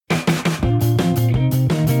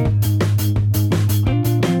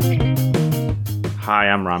Hi,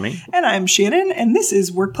 I'm Rami. And I'm Shannon, and this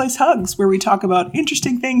is Workplace Hugs, where we talk about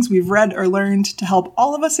interesting things we've read or learned to help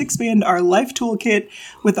all of us expand our life toolkit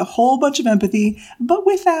with a whole bunch of empathy, but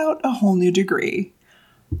without a whole new degree.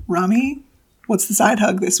 Rami, what's the side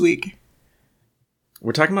hug this week?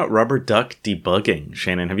 We're talking about rubber duck debugging.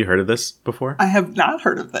 Shannon, have you heard of this before? I have not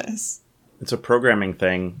heard of this. It's a programming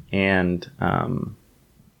thing, and I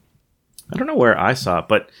don't know where I saw it,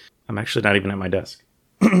 but I'm actually not even at my desk.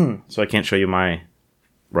 So I can't show you my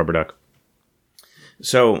rubber duck.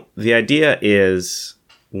 So the idea is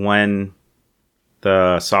when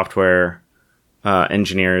the software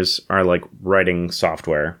engineers are like writing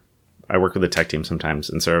software, I work with the tech team sometimes,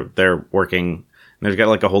 and so they're working, and they've got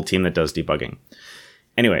like a whole team that does debugging.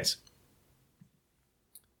 Anyways,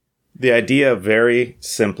 the idea very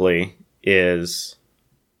simply is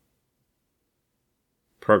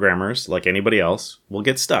programmers, like anybody else, will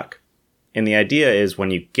get stuck. And the idea is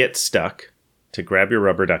when you get stuck, to grab your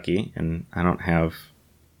rubber ducky, and I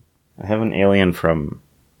have an alien from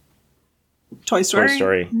Toy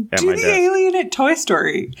Story at Do my the desk. alien at Toy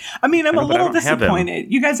Story. I mean, I'm a little don't have him. disappointed.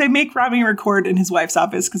 You guys, I make Rami record in his wife's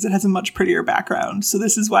office because it has a much prettier background. So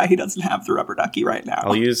this is why he doesn't have the rubber ducky right now.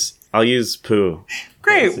 I'll use Pooh. Let's see.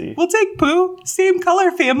 Great. We'll take Pooh. Same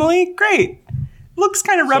color family. Great. Looks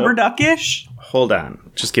kind of rubber duckish. Hold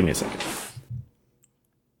on. Just give me a second.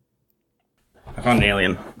 I found an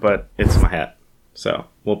alien, but it's my hat. So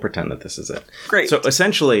we'll pretend that this is it. Great. So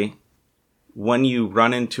essentially, when you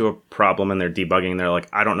run into a problem and they're debugging, they're like,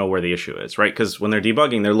 I don't know where the issue is, right? Because when they're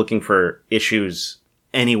debugging, they're looking for issues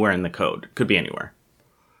anywhere in the code. Could be anywhere.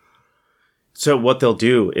 So what they'll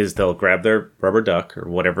do is they'll grab their rubber duck or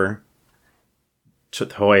whatever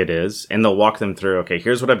toy it is, and they'll walk them through, okay,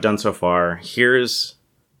 here's what I've done so far. Here's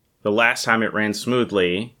the last time it ran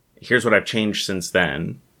smoothly. Here's what I've changed since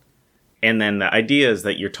then. And then the idea is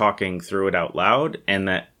that you're talking through it out loud, and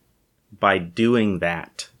that by doing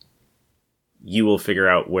that, you will figure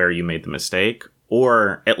out where you made the mistake,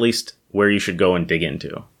 or at least where you should go and dig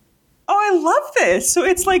into. Oh, I love this. So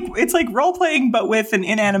it's like role playing, but with an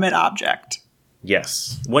inanimate object.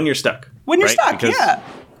 Yes. When you're stuck. When you're right? stuck, Because, yeah.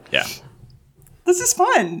 Yeah. This is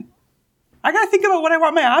fun. I gotta think about what I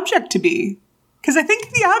want my object to be. Because I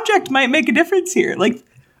think the object might make a difference here. Like,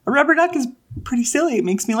 a rubber duck is pretty silly. It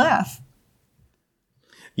makes me laugh.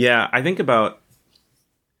 Yeah, I think about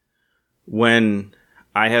whenever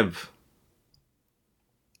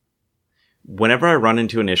I run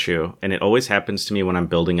into an issue, and it always happens to me when I'm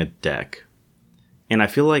building a deck, and I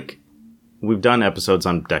feel like we've done episodes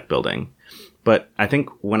on deck building, but I think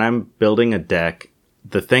when I'm building a deck,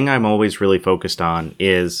 the thing I'm always really focused on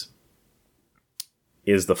is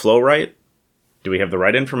the flow right? Do we have the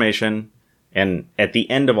right information? And at the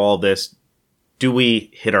end of all this, do we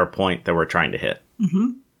hit our point that we're trying to hit?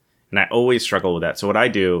 Mm-hmm. And I always struggle with that. So what I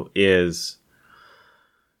do is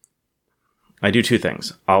I do two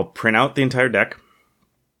things. I'll print out the entire deck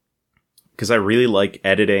because I really like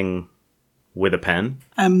editing with a pen.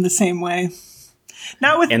 I'm the same way.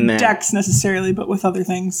 Not with decks necessarily, but with other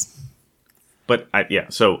things. But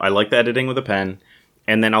so I like the editing with a pen,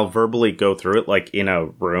 and then I'll verbally go through it like in a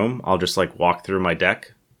room. I'll just like walk through my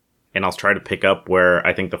deck, and I'll try to pick up where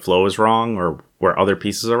I think the flow is wrong or where other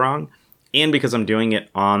pieces are wrong. And because I'm doing it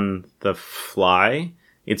on the fly,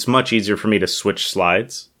 it's much easier for me to switch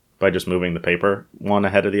slides by just moving the paper one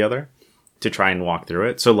ahead of the other to try and walk through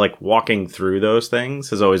it. So like walking through those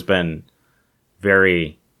things has always been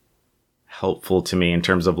very helpful to me in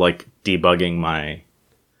terms of like debugging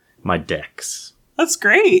my decks. That's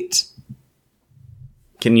great.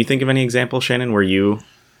 Can you think of any example, Shannon, where you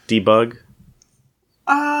debug?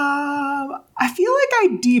 I feel like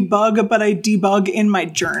I debug, but I debug in my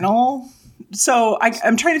journal. So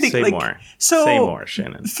I'm trying to think. Say more. Say more,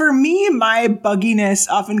 Shannon. For me, my bugginess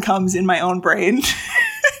often comes in my own brain.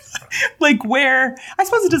 Like where, I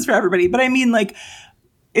suppose it does for everybody, but I mean like,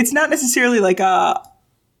 it's not necessarily like I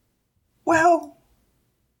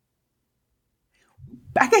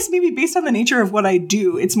guess maybe based on the nature of what I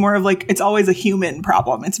do, it's more of like, it's always a human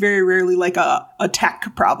problem. It's very rarely like a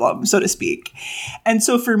tech problem, so to speak. And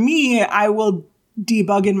so for me, I will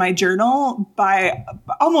debug in my journal by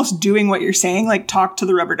almost doing what you're saying, like talk to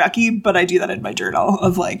the rubber ducky, but I do that in my journal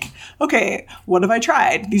of like, okay, what have I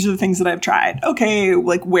tried? These are the things that I've tried. Okay,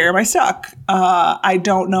 like where am I stuck? I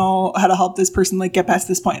don't know how to help this person like get past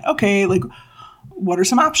this point. Okay, like what are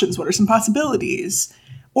some options? What are some possibilities?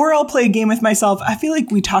 Or I'll play a game with myself. I feel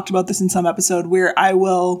like we talked about this in some episode where I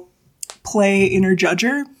will play inner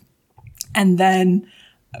judger and then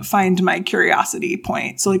find my curiosity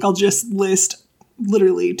point. So like I'll just list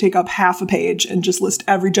literally take up half a page and just list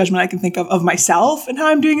every judgment I can think of myself and how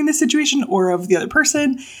I'm doing in this situation or of the other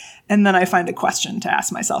person. And then I find a question to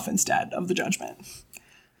ask myself instead of the judgment.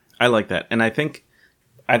 I like that. And I think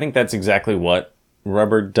that's exactly what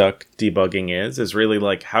rubber duck debugging is really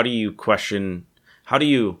like, how do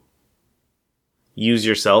you use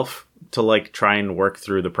yourself to like try and work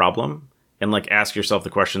through the problem and like ask yourself the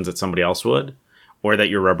questions that somebody else would, or that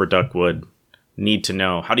your rubber duck would need to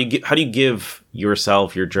know. How do you give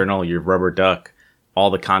yourself, your journal, your rubber duck, all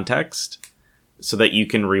the context so that you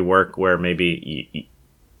can rework where maybe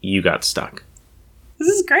you got stuck? This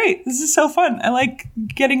is great. This is so fun. I like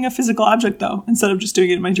getting a physical object though, instead of just doing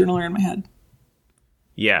it in my journal or in my head.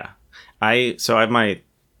 Yeah. I have my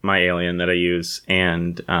alien that I use,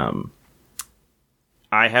 and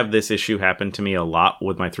I have this issue happen to me a lot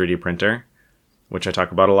with my 3D printer, which I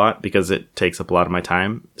talk about a lot because it takes up a lot of my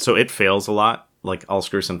time. So it fails a lot. Like I'll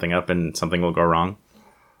screw something up and something will go wrong.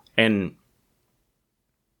 And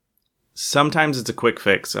sometimes it's a quick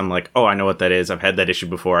fix. I'm like, oh, I know what that is. I've had that issue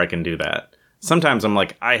before. I can do that. Sometimes I'm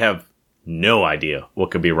like, I have no idea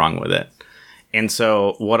what could be wrong with it. And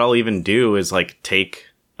so what I'll even do is like take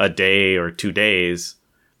a day or 2 days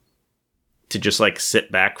to just like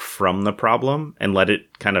sit back from the problem and let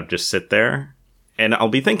it kind of just sit there. And I'll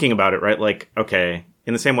be thinking about it, right? Like, okay,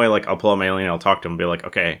 in the same way, like I'll pull up my alien, I'll talk to him and be like,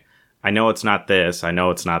 okay, I know it's not this. I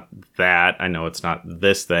know it's not that. I know it's not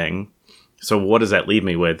this thing. So what does that leave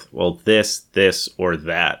me with? Well, this, or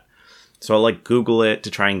that. So I'll like Google it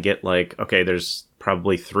to try and get like, okay, there's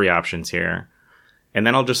probably 3 options here. And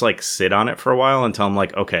then I'll just like sit on it for a while until I'm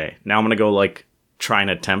like, okay, now I'm going to go like try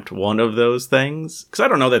and attempt one of those things. Because I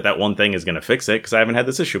don't know that one thing is going to fix it because I haven't had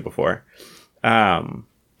this issue before.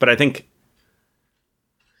 But I think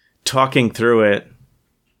talking through it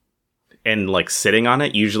and like sitting on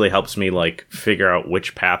it usually helps me like figure out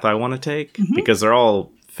which path I want to take, because they're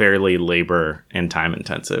all fairly labor and time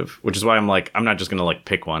intensive, which is why I'm like, I'm not just going to like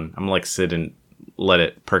pick one. I'm gonna like sit and let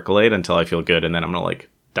it percolate until I feel good. And then I'm going to like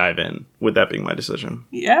dive in with that being my decision.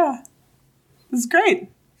 Yeah. This is great.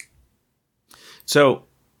 So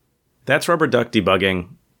that's rubber duck debugging.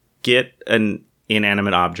 Get an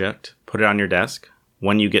inanimate object, put it on your desk.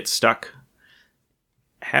 When you get stuck,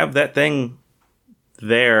 have that thing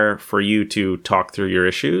there for you to talk through your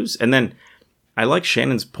issues. And then I like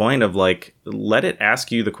Shannon's point of like, let it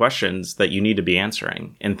ask you the questions that you need to be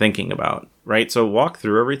answering and thinking about, right? So walk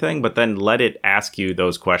through everything, but then let it ask you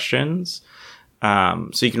those questions. So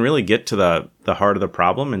you can really get to the heart of the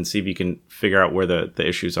problem and see if you can figure out where the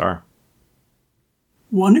issues are.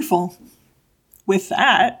 Wonderful. With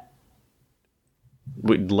that,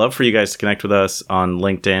 we'd love for you guys to connect with us on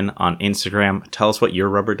LinkedIn, on Instagram. Tell us what your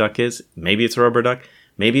rubber duck is. Maybe it's a rubber duck.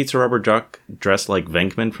 Maybe it's a rubber duck dressed like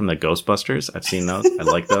Venkman from the Ghostbusters. I've seen those. I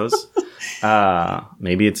like those.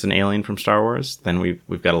 Maybe it's an alien from Star Wars. Then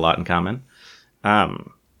we've got a lot in common.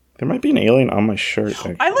 There might be an alien on my shirt.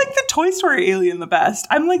 Actually. I like the Toy Story alien the best.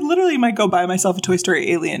 I'm like literally might go buy myself a Toy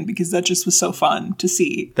Story alien because that just was so fun to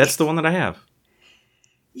see. That's the one that I have.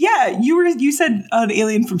 Yeah, you said an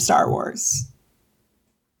alien from Star Wars.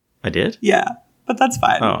 I did? Yeah, but that's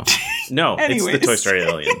fine. Oh, no, it's the Toy Story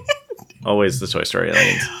alien. Always the Toy Story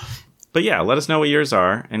aliens. But yeah, let us know what yours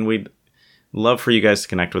are, and we'd love for you guys to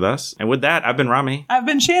connect with us. And with that, I've been Rami. I've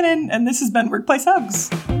been Shannon, and this has been Workplace Hugs.